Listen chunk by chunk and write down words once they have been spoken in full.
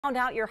Round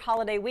out your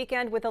holiday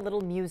weekend with a little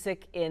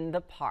music in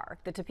the park.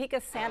 The Topeka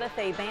Santa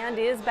Fe Band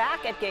is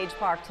back at Gage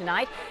Park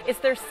tonight. It's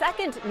their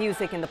second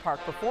Music in the Park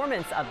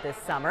performance of this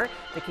summer.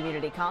 The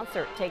community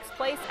concert takes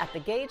place at the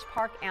Gage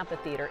Park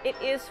Amphitheater. It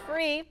is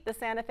free. The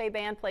Santa Fe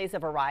Band plays a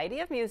variety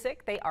of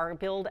music. They are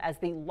billed as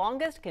the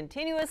longest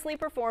continuously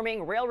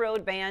performing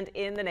railroad band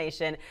in the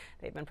nation.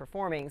 They've been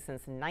performing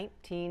since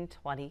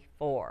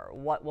 1924.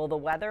 What will the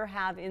weather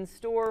have in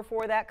store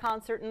for that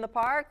concert in the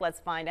park? Let's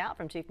find out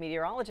from Chief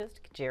Meteorologist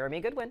Jeremy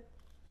Goodwin.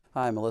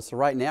 Hi, Melissa.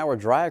 Right now we're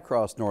dry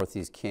across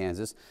northeast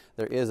Kansas.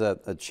 There is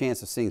a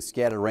chance of seeing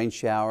scattered rain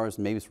showers,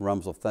 maybe some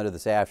rumbles of thunder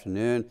this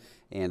afternoon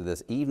and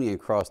this evening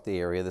across the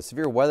area. The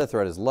severe weather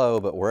threat is low,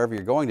 but wherever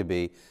you're going to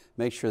be,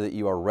 make sure that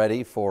you are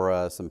ready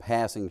for some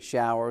passing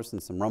showers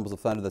and some rumbles of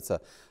thunder. That's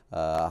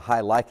a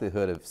high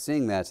likelihood of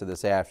seeing that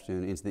this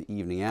afternoon into the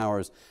evening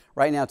hours.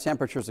 Right now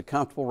temperatures are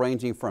comfortable,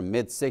 ranging from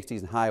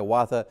mid-60s in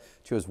Hiawatha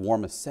to as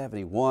warm as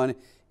 71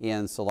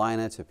 in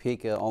Salina,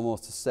 Topeka,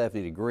 almost to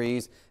 70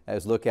 degrees.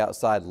 As we look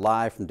outside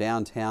live from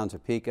downtown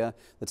Topeka,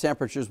 the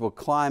temperatures will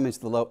climb into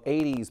the low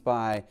 80s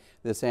by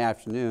this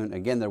afternoon.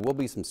 Again, there will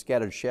be some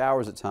scattered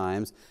showers at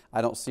times.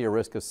 I don't see a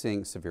risk of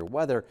seeing severe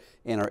weather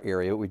in our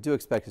area, but we do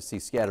expect to see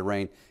scattered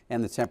rain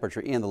and the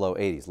temperature in the low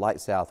 80s, light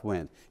south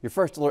wind. Your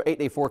first alert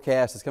 8-day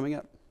forecast is coming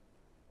up.